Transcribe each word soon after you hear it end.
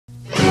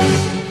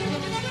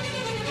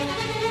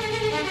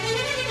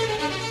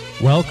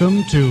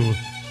Welcome to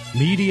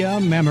Media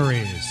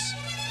Memories.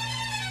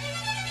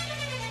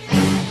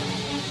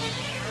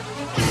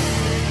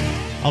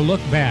 A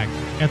look back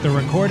at the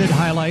recorded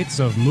highlights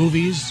of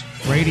movies,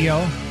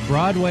 radio,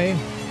 Broadway,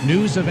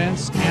 news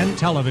events, and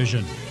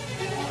television.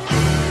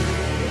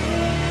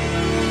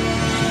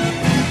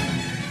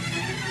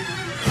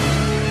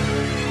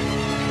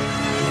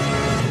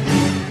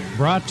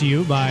 Brought to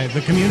you by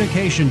the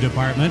Communication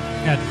Department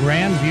at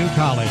Grandview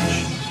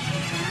College.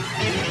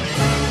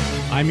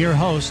 I'm your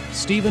host,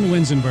 Stephen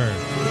Winzenburg.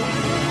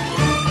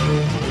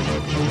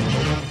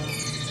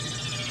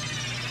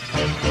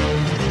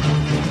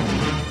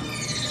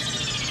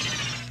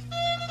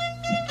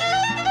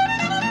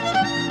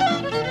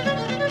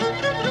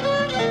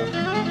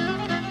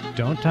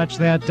 Don't touch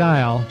that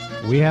dial.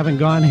 We haven't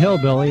gone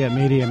hillbilly at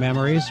Media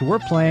Memories. We're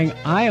playing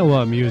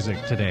Iowa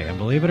music today. And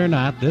believe it or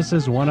not, this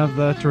is one of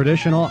the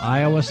traditional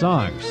Iowa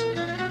songs.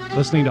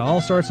 Listening to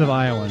all sorts of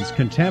Iowans,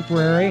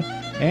 contemporary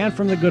and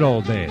from the good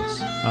old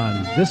days,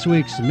 on this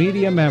week's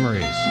Media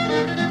Memories.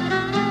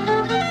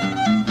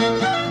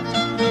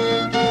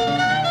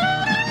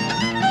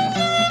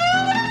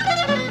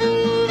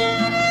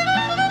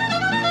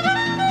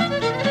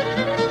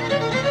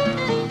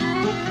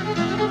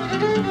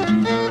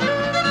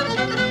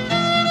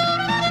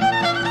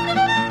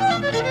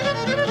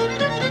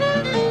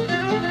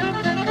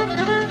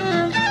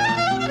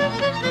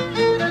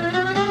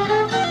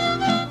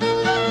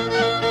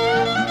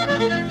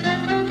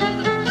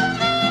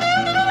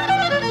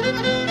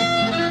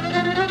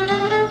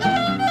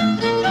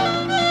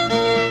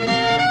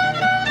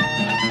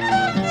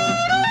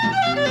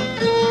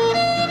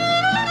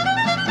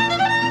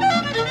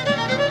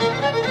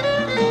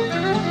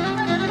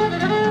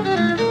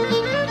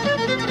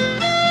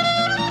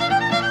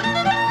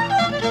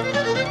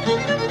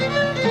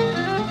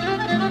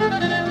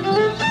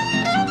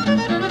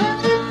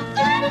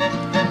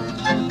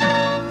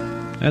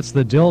 That's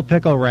the Dill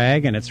Pickle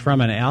Rag, and it's from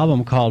an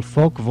album called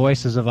Folk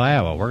Voices of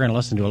Iowa. We're going to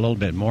listen to a little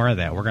bit more of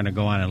that. We're going to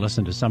go on and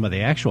listen to some of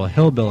the actual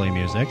hillbilly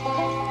music.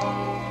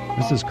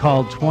 This is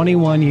called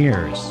 21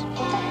 Years,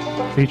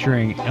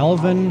 featuring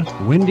Elvin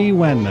Windy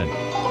Wenman,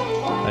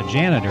 a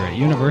janitor at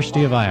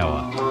University of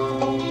Iowa.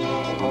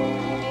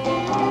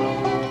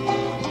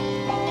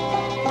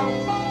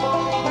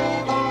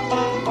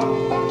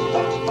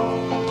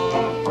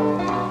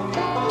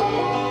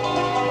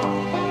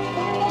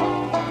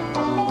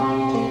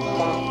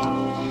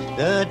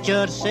 The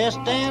judge says,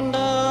 stand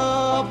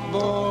up,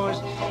 boys,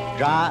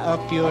 dry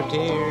up your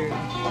tears.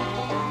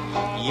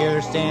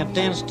 You're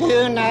sentenced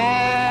to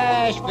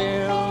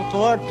Nashville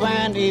for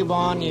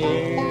 21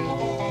 years.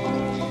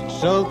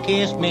 So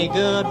kiss me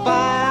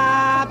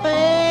goodbye,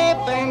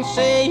 babe, and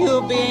say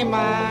you'll be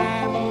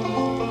mine.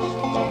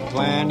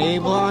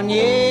 21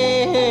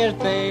 years,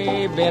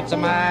 babe, it's a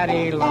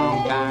mighty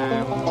long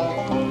time.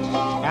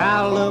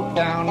 I'll look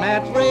down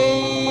that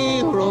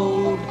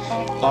railroad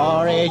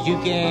far as you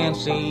can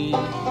see,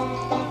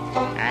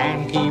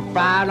 and keep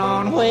right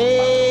on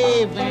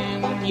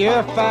waving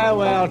your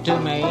farewell to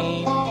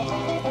me.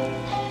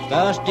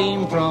 The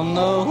steam from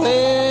the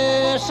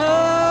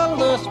whistle,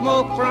 the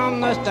smoke from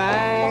the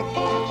stack,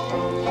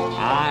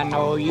 I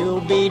know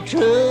you'll be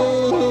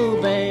true,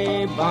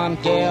 babe,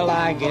 until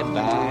I get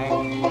back.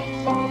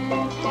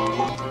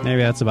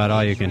 Maybe that's about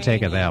all you can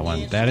take of that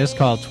one. That is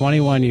called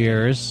 21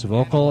 Years,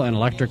 vocal and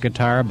electric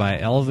guitar by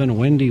Elvin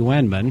Windy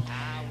Wenman.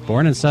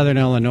 Born in southern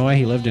Illinois,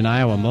 he lived in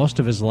Iowa most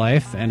of his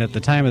life, and at the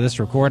time of this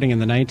recording in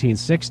the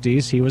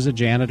 1960s, he was a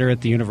janitor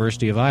at the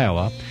University of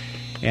Iowa.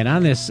 And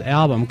on this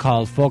album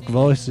called Folk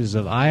Voices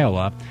of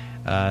Iowa,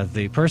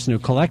 the person who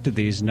collected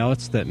these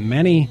notes that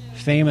many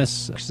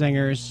famous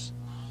singers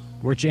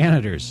were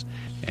janitors,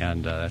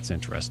 and that's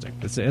interesting.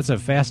 It's a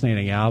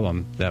fascinating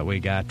album that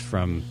we got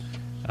from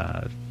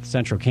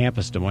Central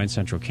Campus, Des Moines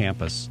Central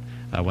Campus,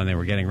 when they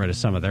were getting rid of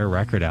some of their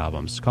record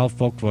albums. It's called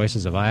Folk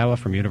Voices of Iowa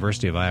from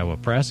University of Iowa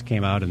Press.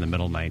 Came out in the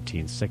middle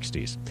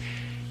 1960s.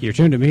 You're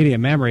tuned to Media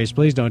Memories.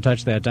 Please don't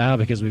touch that dial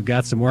because we've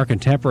got some more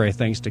contemporary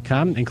things to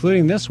come,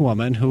 including this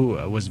woman who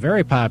was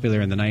very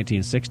popular in the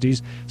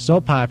 1960s, so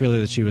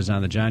popular that she was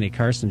on the Johnny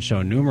Carson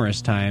show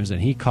numerous times,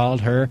 and he called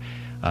her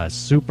a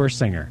super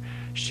singer.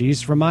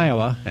 She's from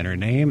Iowa, and her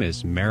name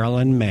is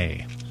Marilyn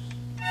Maye.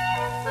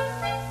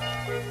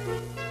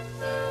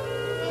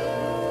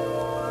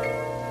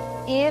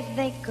 If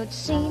they could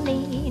see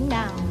me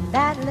now,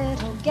 that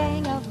little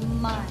gang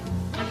of mine,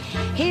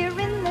 here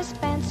in this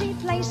fancy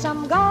place,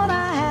 I'm gonna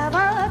have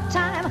a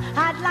time.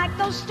 I'd like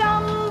those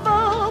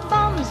stumble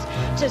bums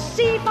to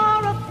see for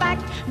a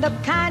fact the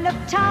kind of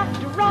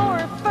top-drawer,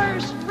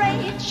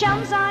 first-rate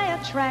chums I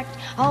attract.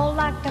 All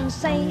I can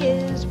say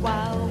is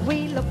while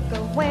we look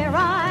at where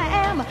I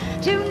am,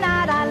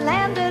 tonight I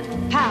landed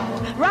pow,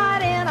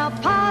 right in a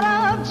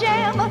pot of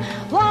jam.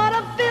 What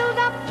a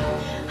build-up,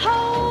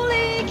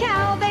 holy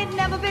cow, they'd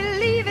never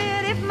believe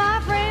it if my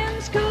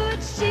friends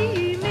could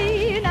see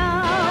me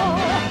now.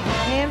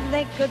 If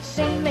they could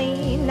see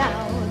me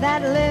now,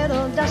 that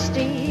little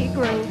dusty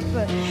group,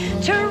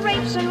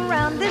 traipsing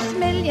around this $1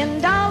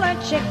 million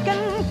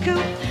chicken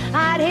coop.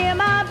 I'd hear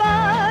my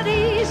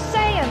buddies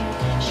saying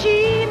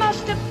she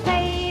must have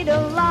paid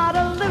a lot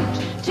of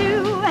loot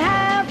to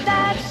have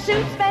that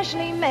suit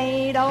specially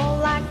made.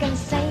 All I can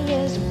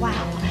say is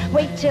wow.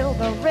 Wait till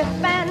the riff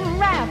and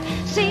rap.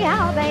 See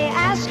how they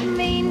ask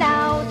me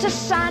now to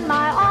sign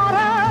my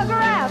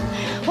autograph.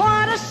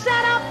 What a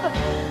setup!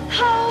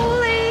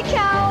 Holy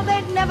cow,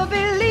 they'd never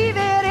believe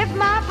it if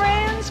my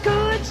friends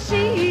could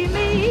see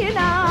me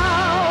now.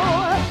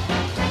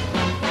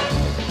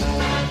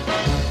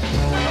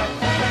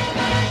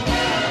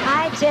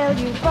 I tell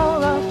you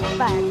for a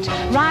fact,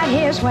 right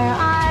here's where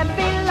I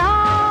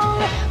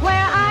belong,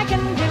 where I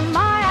can do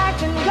my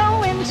act and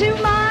go into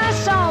my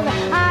song.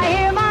 I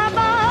hear my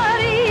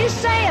buddies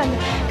saying,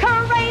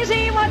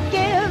 crazy what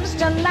gives,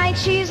 tonight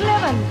she's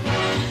living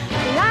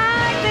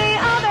like the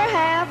other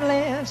half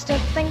lives. To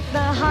think the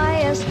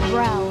highest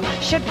brow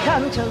should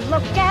come to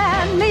look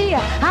at me.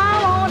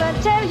 I want to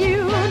tell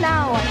you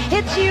now,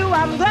 it's you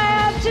I'm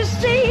glad to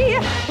see.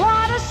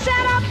 What a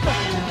setup,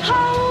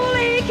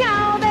 holy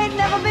cow, they'd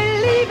never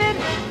believe it,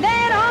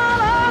 they'd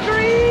all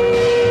agree.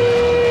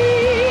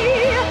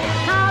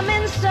 I'm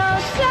in society.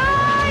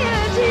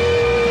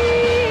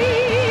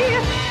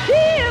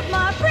 If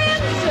my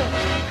friends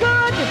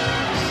could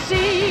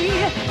see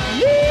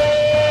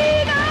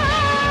me now.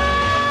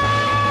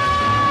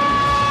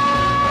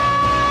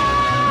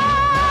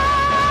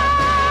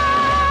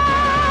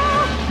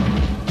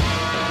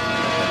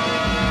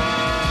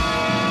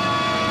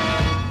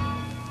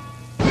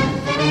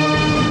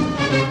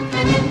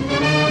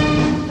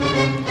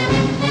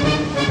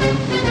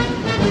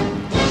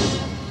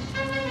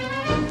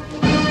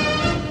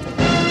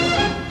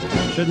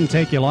 Shouldn't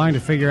take you long to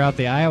figure out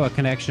the Iowa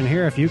connection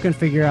here if you can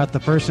figure out the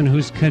person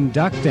who's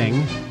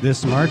conducting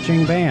this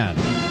marching band.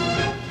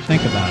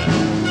 Think about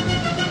it.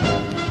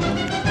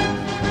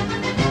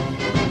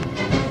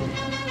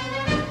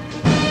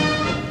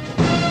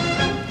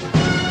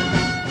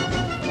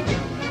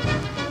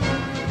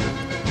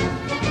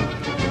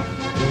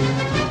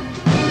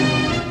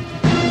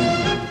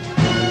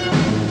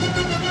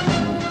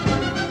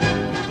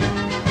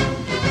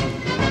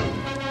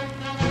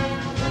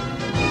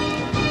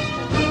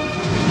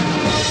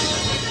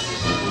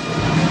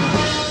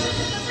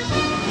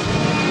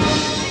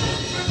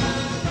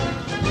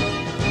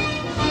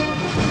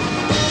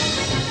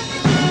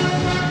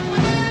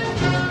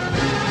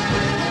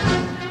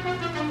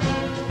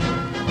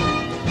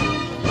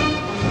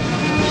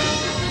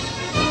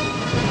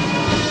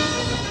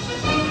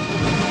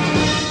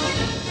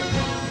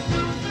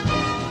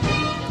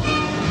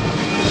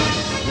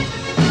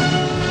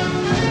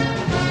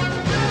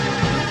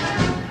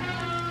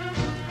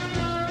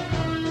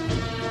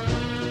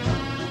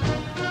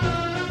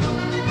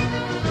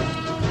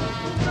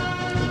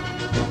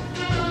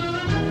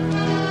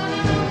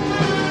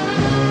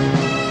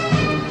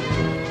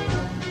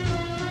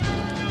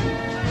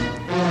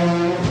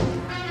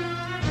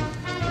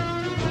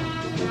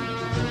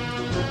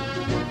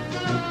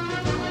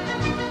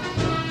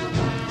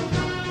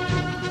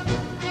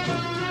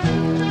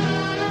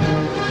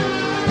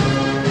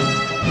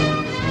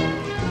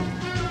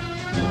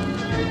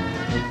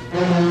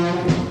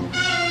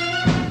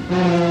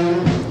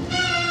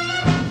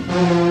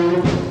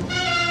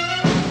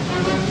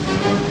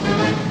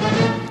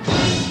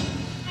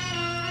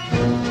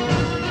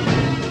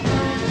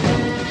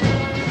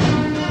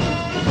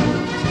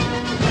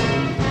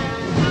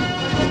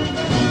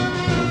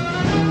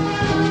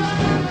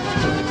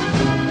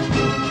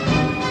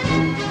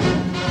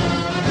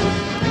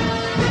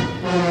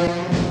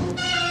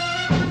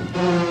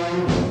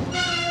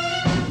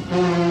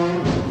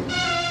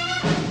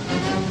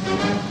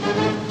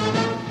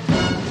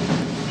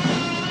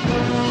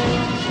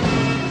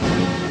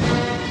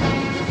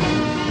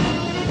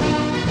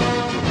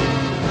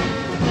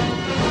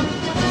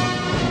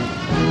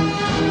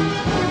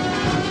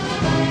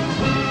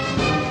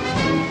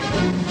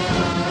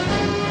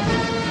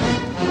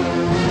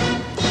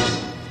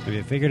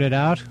 Figured it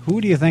out? Who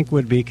do you think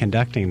would be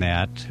conducting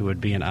that? Who would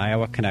be an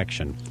Iowa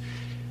connection?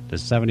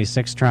 Does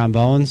 76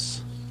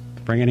 trombones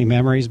bring any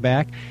memories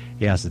back?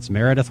 Yes, it's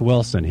Meredith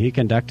Willson. He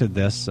conducted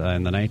this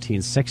in the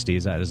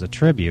 1960s as a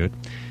tribute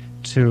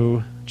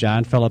to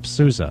John Phillip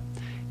Sousa.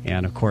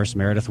 And, of course,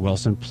 Meredith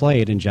Willson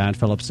played in John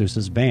Phillip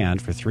Sousa's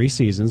band for 3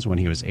 seasons when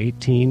he was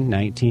 18,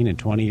 19, and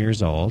 20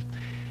 years old.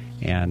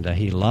 And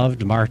he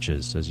loved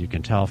marches, as you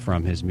can tell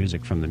from his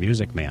music from The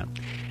Music Man.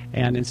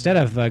 And instead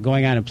of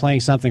going on and playing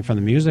something from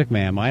The Music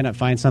Man, why not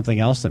find something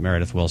else that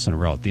Meredith Willson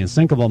wrote? The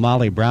Unsinkable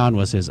Molly Brown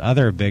was his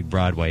other big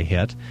Broadway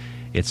hit.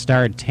 It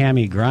starred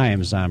Tammy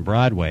Grimes on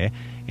Broadway,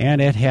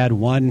 and it had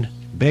one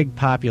big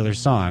popular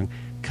song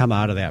come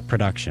out of that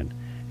production.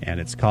 And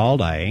it's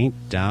called I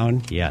Ain't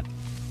Down Yet.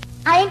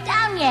 I ain't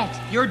down yet.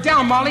 You're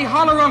down, Molly.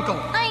 Holler, Uncle.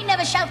 I ain't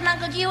never shouting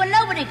Uncle to you and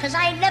nobody, 'cause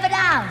I ain't never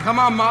down. Come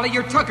on, Molly.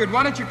 You're tuckered.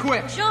 Why don't you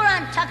quit? Sure,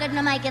 I'm tuckered and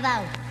I might give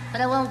out,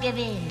 but I won't give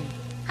in.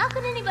 How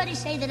can anybody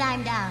say that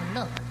I'm down?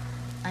 Look,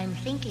 I'm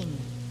thinking.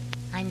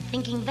 I'm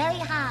thinking very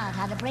hard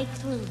how to break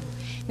through.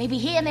 Maybe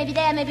here, maybe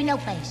there, maybe no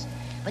place.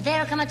 But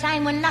there'll come a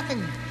time when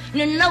nothing,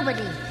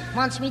 nobody,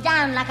 Wants me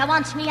down like I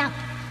wants me up.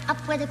 Up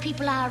where the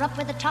people are, up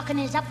where the talking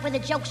is, up where the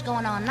joke's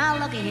going on. Now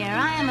looky here,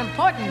 I am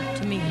important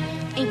to me.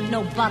 Ain't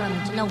no bottom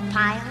to no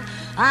pile.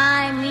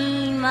 I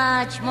mean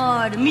much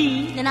more to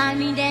me than I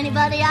mean to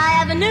anybody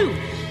I ever knew.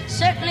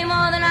 Certainly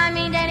more than I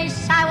mean to any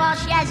Siwal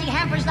Shazzy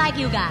hampers like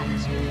you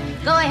guys.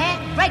 Go ahead,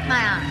 break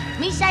my arm.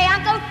 Me say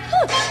uncle,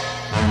 whew.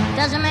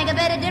 Doesn't make a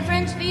bit of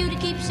difference for you to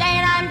keep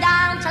saying I'm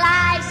down till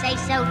I say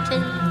so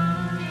too.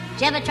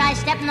 Did you ever try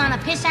stepping on a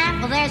piss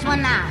amp? Well, there's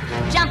one now.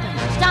 Jumping,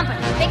 stumping,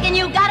 thinking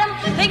you got him,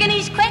 thinking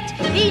he's quit.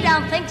 He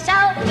don't think so.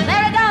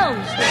 There it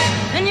goes.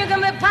 And you can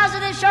be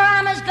positive sure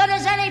I'm as good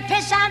as any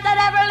piss amp that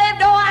ever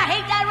lived. Oh, I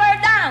hate that word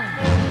down.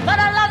 But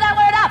I love that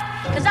word up.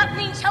 Because up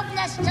means hope, and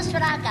that's just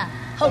what I got.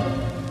 Hope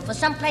for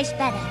someplace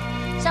better.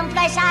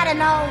 Someplace, I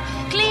don't know,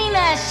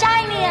 cleaner,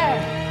 shinier.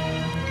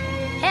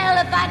 Hell,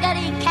 if I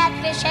gotta eat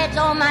catfish heads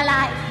all my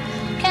life,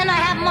 can I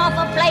have them off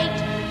a plate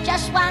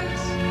just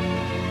once?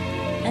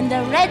 And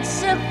a red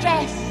silk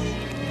dress,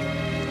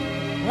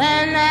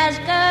 when there's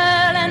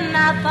girl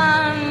enough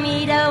for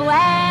me to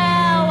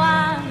wear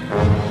one.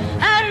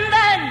 And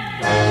then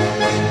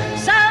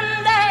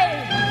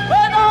someday,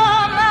 with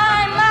all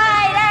my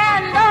might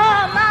and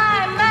all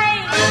my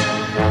main,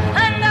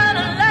 I'm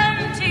gonna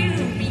learn to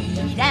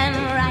read and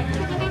write.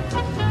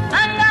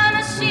 I'm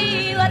gonna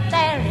see what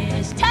there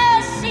is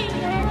to see.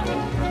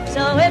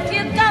 So if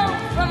you go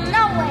from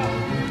nowhere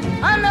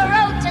on the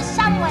road to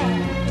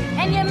somewhere,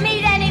 and you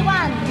meet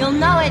anyone, you'll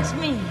know it's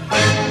me.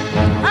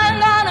 I'm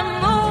gonna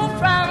move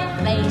from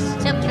place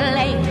to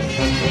place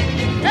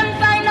and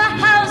find a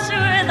house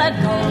with a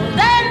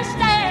golden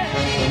stair.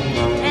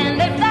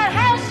 And if that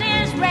house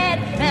is red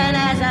and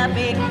has a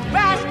big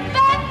brass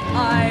bed,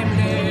 I'm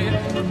there.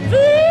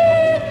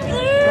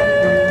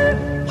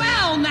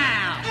 Well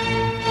now,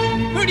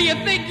 who do you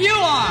think you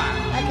are?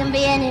 I can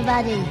be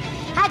anybody.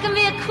 I can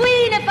be a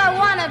queen if I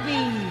wanna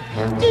be.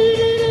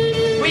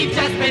 We've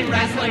just been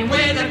wrestling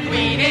with a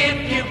queen,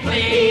 if you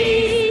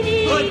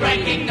please, who'd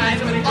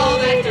recognize with all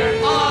that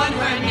dirt on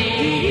her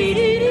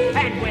knees,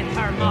 and with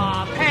her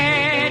mop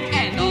head,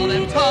 and all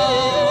them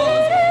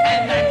toes,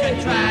 and that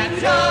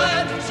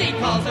contraption she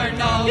calls her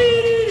nose.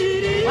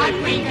 A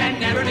queen can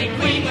never be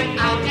queen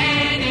without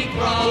any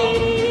crow.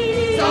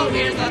 So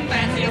here's the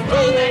fanciest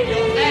throne that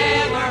you'll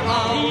ever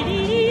own.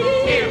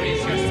 Here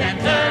is your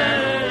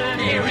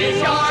scepter, here is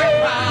your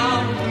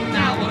crown.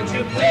 Now won't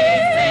you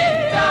please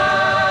sit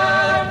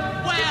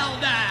down? Well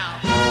now,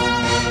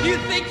 you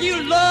think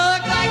you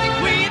look like a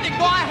queen? Then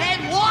go ahead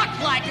and walk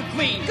like a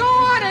queen. Go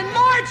on and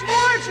march,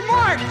 march,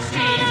 march.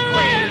 She's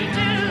queen,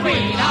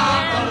 queen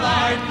of the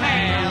Lord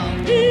Pale.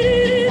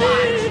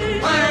 Watch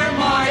her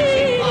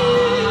marching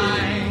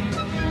line.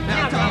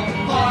 Now don't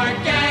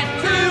forget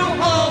to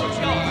hold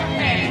your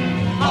head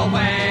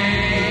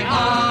away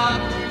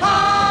up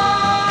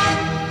high.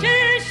 To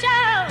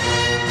show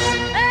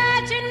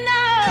that you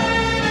know,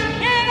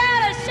 you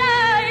gotta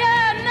show you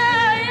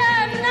know.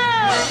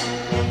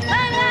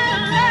 I'm gonna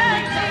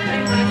learn to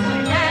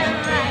get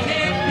right.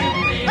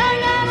 I'm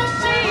gonna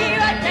see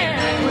what there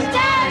is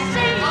to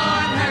see.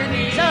 On her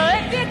knees. So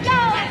if you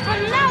go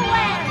from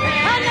nowhere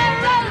on the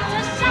road to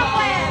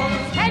somewhere,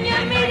 and you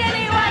meet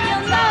anyone,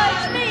 you'll know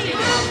it's me.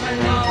 I'm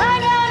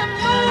gonna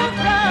move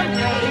from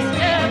place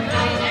to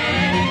place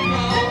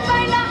and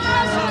find a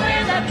house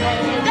with a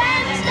golden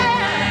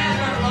stair.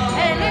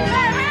 And if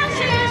that house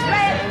is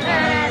red and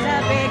has a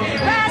big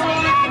brass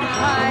bed,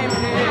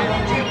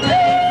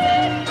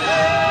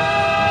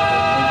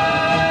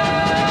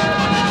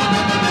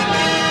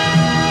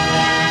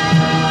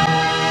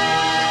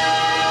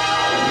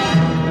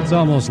 I'm It's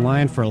almost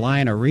line for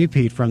line a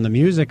repeat from The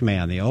Music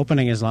Man. The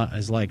opening is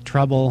like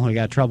Trouble. We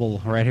got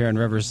Trouble right here in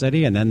River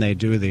City, and then they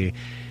do the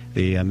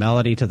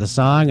melody to the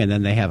song, and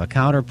then they have a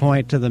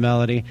counterpoint to the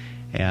melody.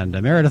 And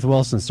Meredith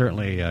Willson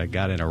certainly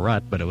got in a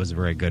rut, but it was a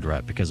very good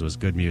rut because it was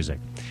good music.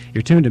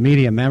 You're tuned to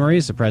Media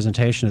Memories, a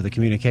presentation of the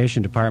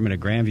Communication Department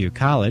at Grandview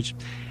College.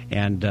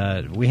 And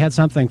we had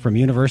something from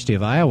University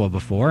of Iowa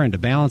before, and to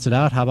balance it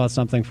out, how about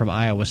something from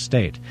Iowa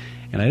State?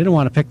 And I didn't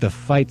want to pick the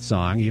fight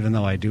song, even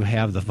though I do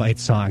have the fight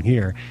song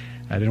here.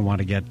 I didn't want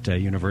to get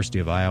University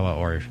of Iowa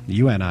or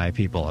UNI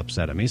people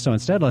upset at me. So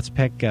instead, let's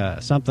pick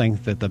something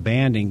that the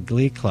band in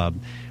Glee Club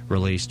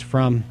released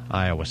from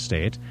Iowa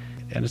State.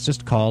 And it's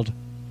just called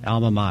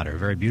Alma Mater.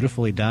 Very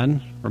beautifully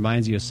done.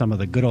 Reminds you of some of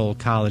the good old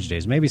college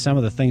days. Maybe some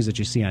of the things that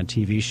you see on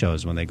TV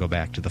shows when they go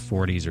back to the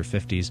 40s or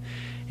 50s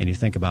and you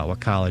think about what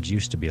college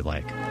used to be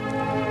like.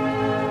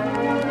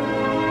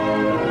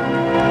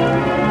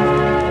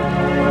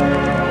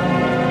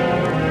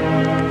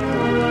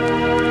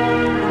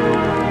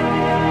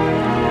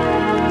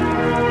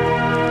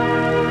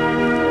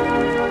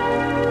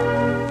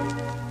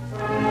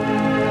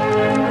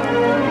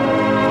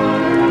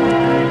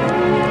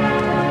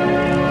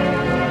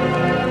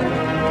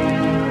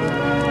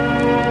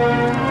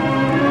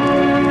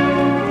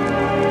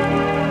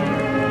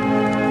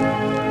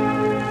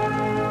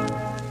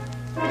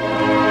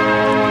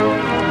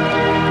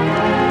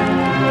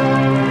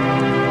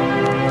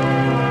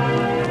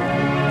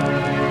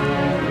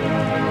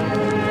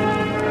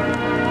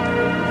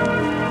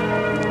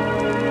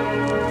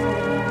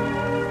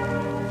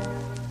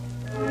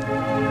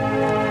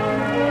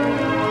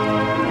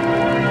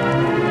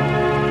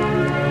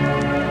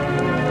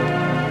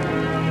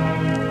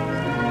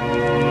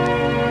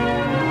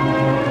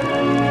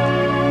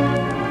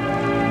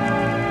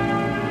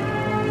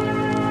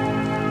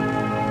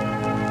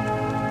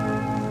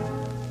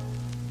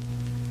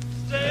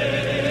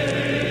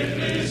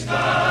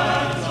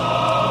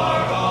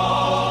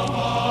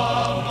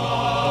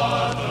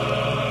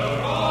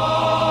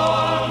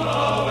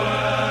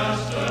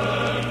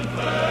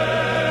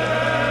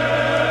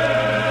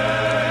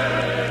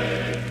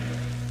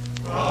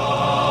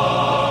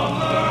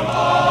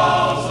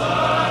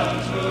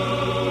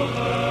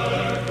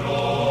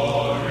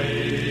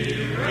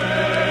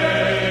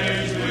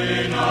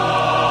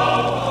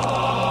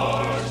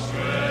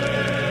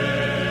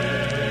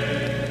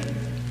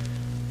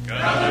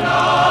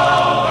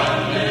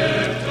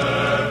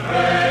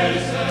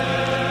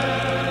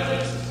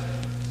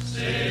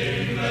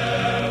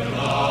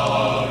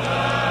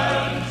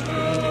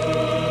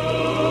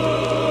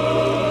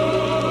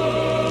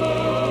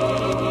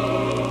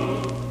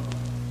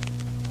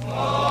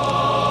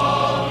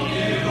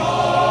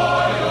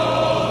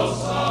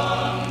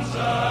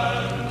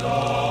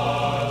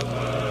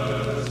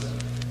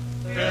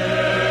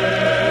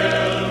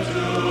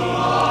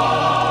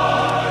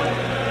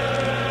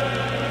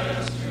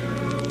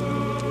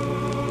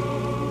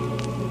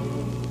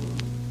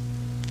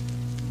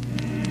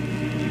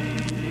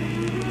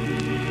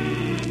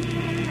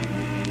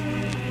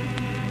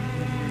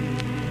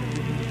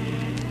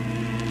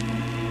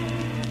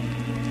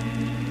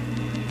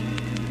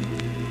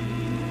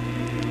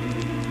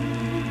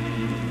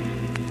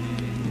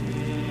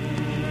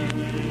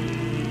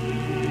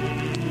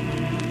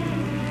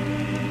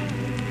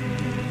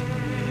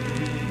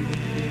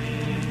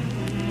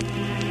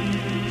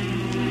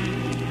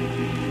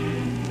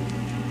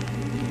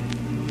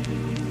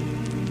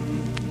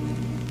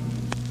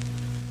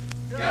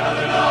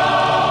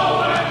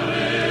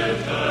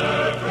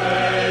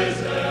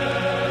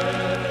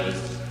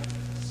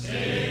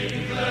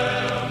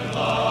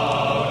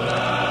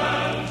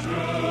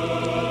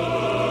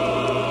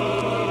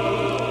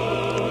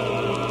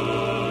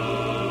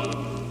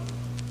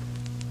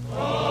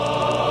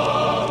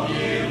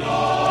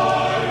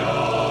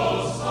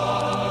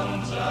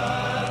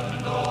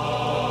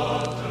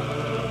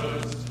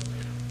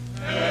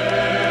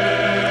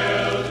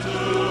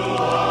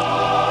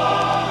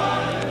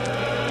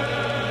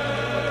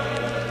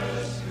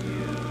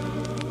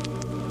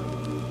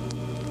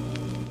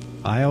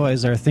 Iowa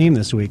is our theme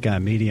this week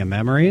on Media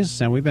Memories,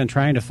 and we've been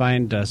trying to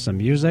find some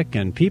music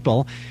and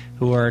people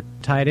who are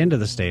tied into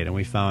the state, and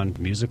we found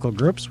musical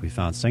groups, we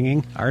found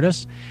singing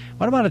artists.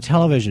 What about a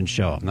television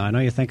show? Now, I know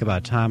you think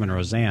about Tom and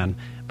Roseanne,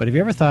 but have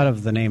you ever thought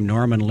of the name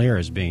Norman Lear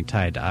as being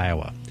tied to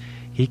Iowa?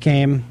 He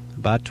came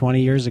about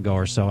 20 years ago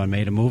or so and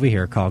made a movie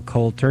here called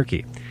Cold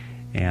Turkey.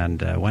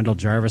 And Wendell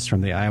Jarvis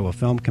from the Iowa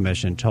Film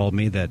Commission told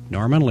me that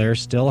Norman Lear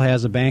still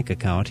has a bank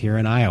account here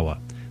in Iowa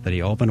that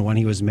he opened when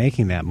he was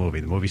making that movie.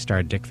 The movie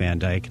starred Dick Van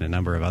Dyke and a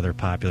number of other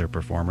popular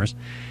performers.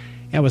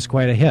 It was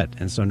quite a hit,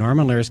 and so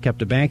Norman Lear's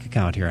kept a bank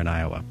account here in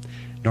Iowa.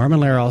 Norman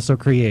Lear also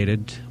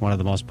created one of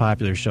the most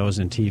popular shows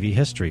in TV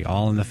history,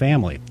 All in the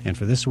Family. And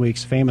for this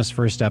week's famous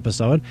first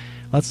episode,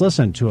 let's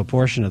listen to a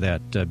portion of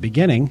that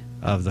beginning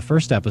of the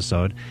first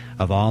episode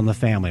of All in the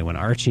Family, when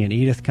Archie and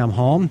Edith come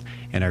home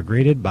and are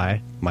greeted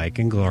by Mike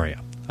and Gloria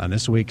on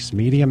this week's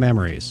Media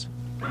Memories.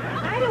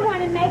 I don't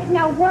want to make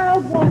no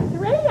World War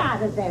III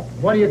out of this.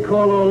 What do you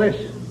call all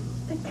this?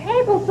 The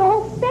table's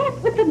all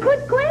set with the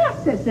good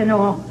glasses and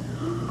all.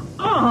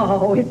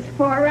 Oh, it's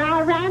for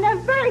our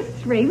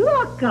anniversary.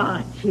 Look,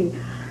 Archie.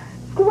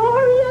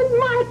 Gloria and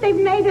Mike, they've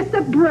made us a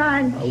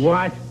brunch. A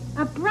what?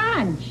 A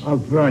brunch. A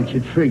brunch,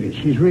 it figures.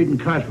 She's reading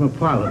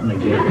Cosmopolitan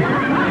again.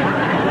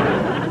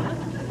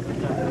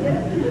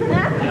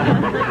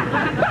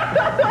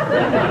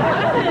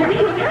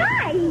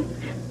 Hi.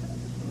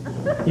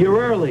 You're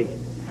early.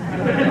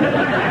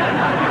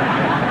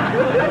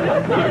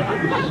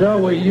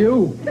 So are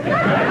you.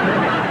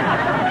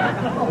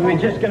 We're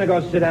just going to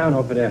go sit down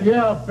over there.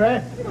 Yeah, I'll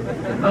bet.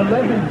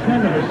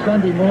 11:10 of a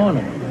Sunday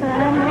morning.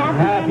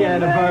 Happy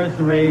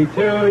anniversary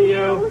to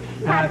you.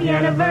 Happy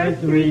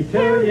anniversary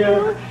to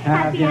you.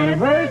 Happy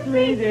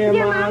anniversary, dear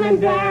Mom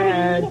and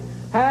Dad.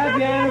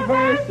 Happy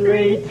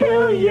anniversary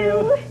to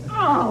you.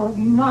 Oh,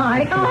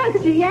 my.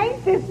 Archie,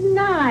 ain't this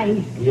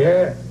nice?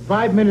 Yeah.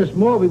 5 minutes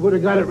more, we would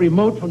have got it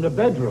remote from the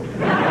bedroom.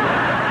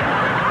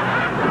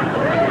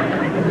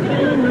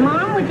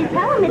 Mom, would you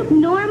tell him it's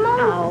normal?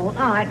 Oh,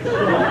 Archie.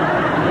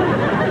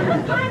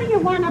 Why do you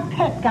want to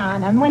pick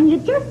on him when you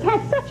just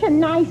had such a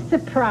nice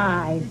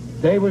surprise?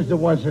 They was the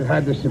ones that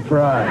had the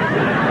surprise.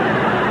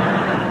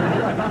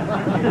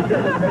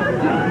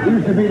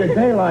 Used to be the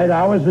daylight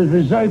hours was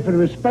reserved for the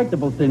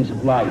respectable things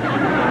of life.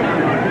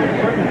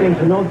 Certain things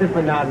are no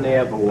different now than they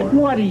ever were.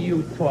 What are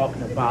you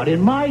talking about? In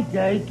my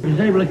day, I was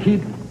able to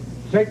keep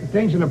certain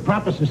things in a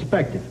proper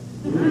perspective.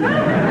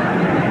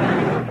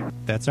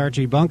 That's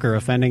Archie Bunker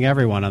offending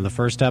everyone on the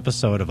first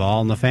episode of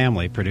All in the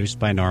Family, produced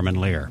by Norman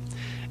Lear.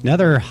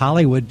 Another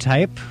Hollywood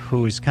type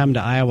who's come to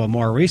Iowa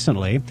more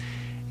recently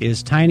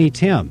is Tiny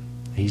Tim.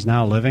 He's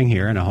now living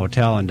here in a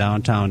hotel in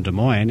downtown Des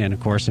Moines, and of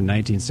course in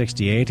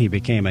 1968 he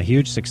became a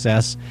huge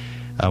success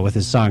with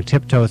his song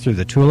Tiptoe Through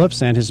the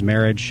Tulips and his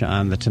marriage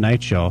on The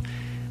Tonight Show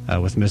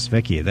with Miss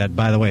Vicky. That,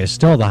 by the way, is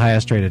still the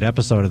highest-rated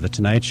episode of The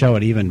Tonight Show.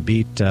 It even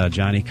beat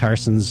Johnny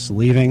Carson's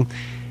Leaving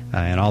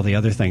and all the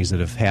other things that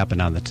have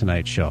happened on The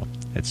Tonight Show.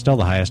 It's still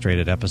the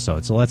highest-rated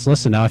episode. So let's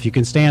listen now, if you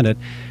can stand it,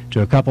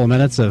 to a couple of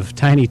minutes of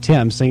Tiny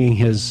Tim singing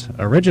his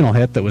original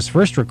hit that was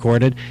first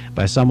recorded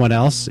by someone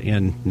else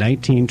in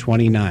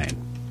 1929.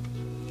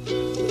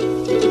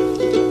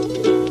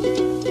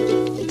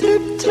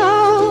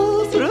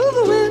 Tiptoe through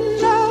the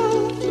window,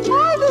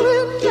 all the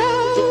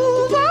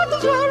windows, all the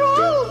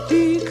world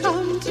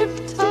become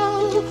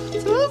tiptoe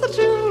through the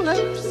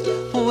tulips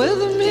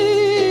with me.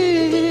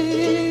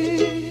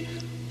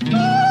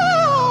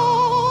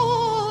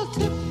 Oh,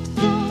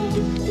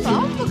 tiptoe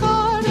from the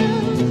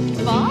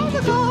garden, by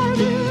the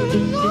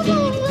garden, on the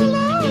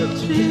willow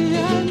tree,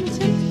 and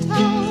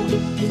tiptoe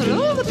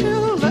through the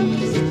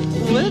tulips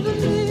with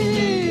me.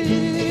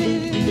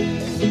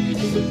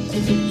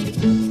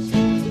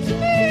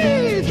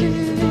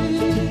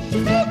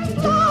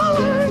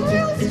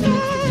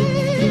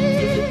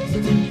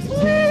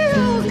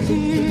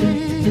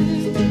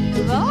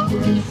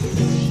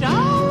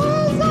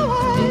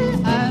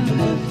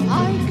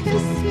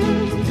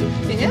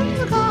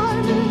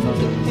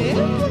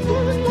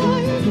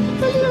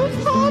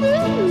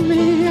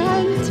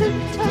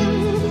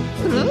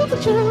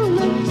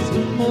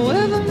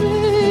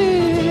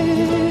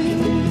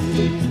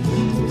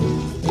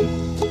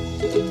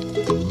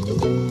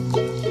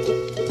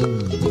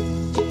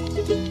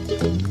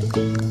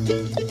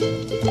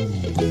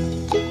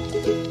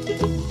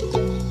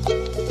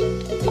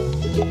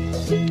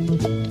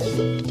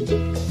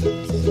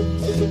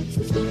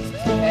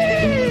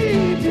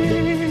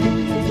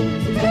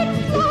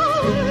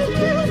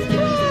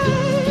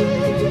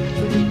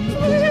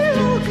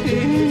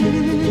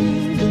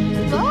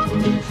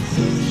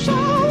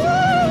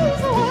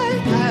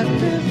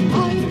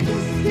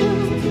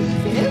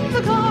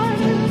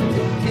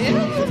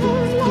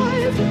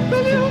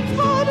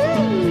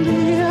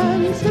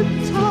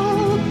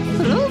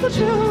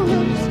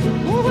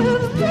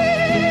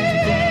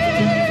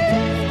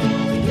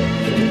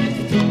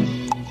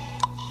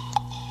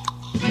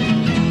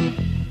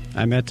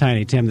 I met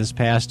Tiny Tim this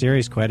past year.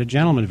 He's quite a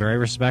gentleman, very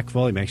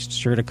respectful. He makes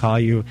sure to call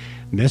you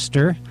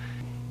Mr.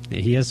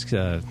 He has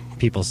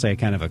people say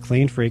kind of a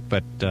clean freak,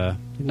 but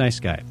nice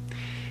guy.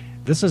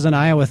 This is an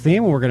Iowa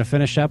theme, and we're going to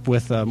finish up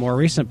with a more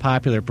recent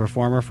popular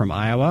performer from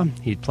Iowa.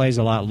 He plays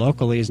a lot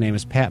locally. His name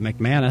is Pat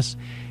McManus.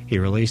 He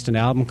released an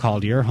album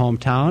called Your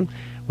Hometown,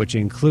 which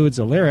includes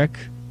a lyric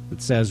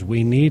that says,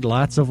 "We need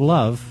lots of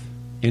love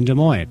in Des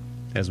Moines,"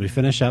 as we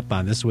finish up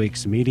on this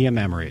week's Media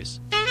Memories.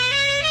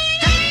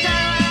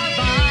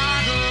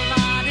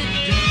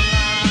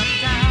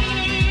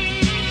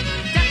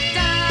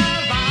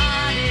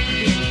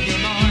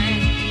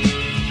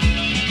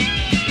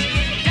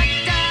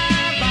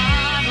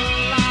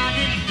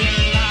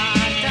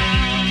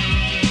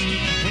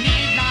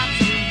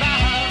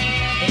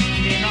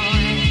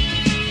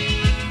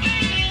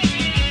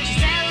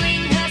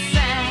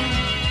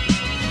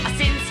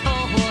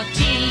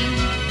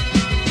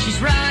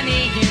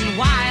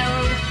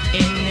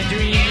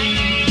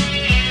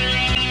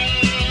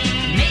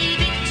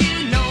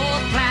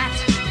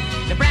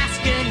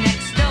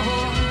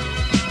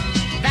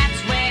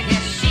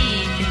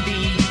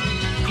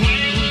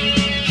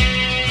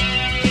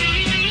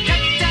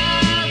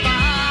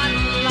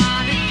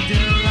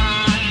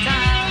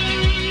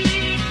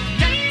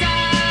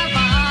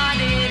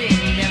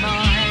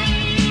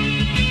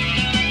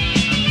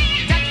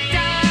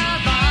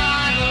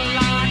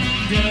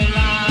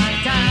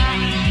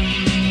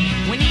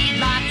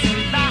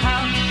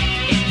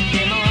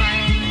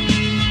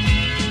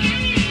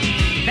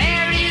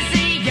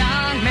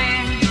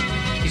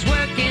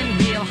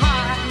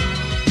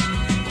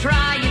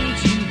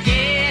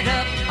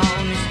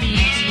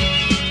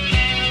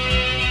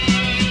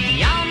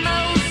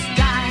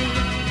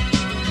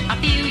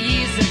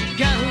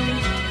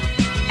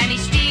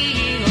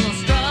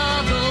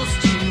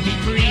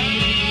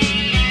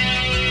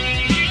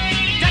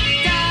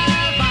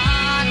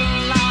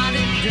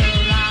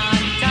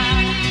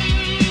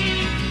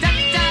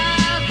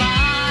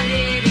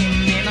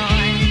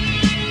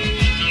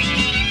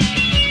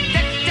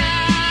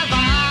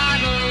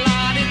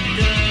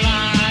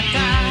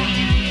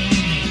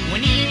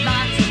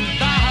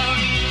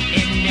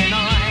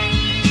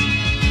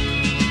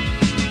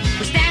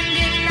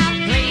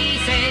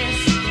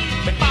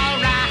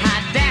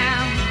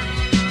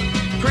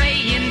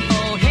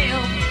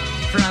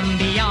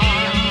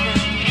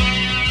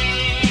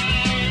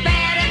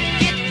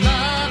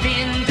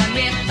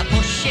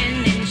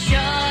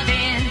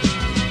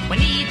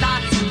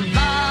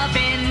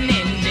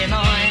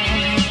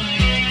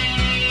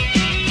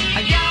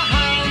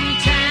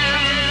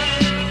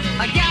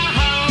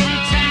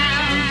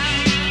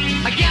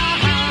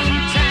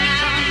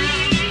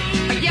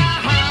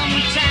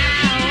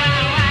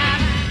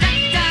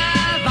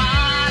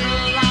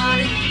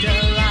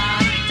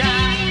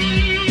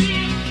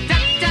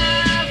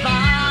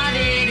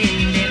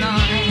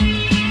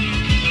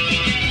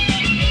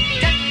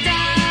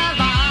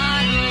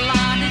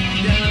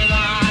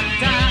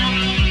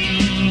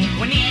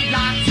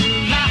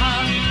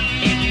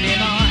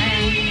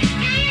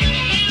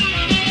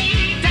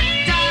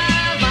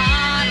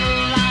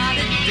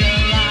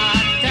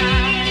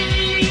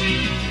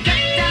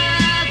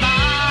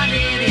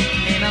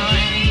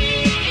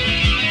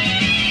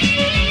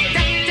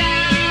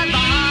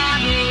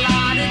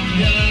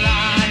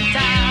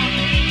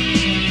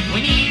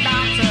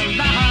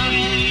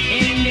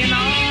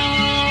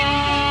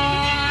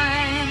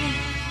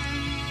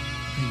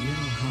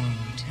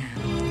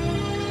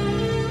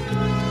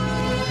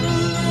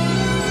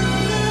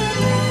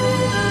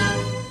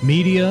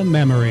 Media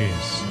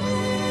Memories.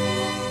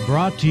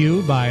 Brought to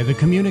you by the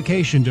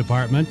Communication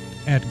Department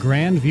at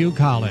Grandview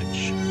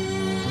College.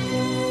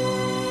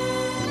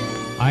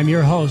 I'm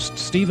your host,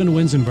 Stephen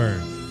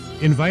Winzenburg,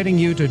 inviting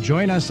you to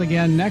join us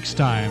again next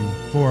time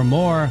for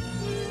more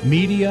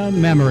Media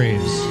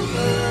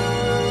Memories.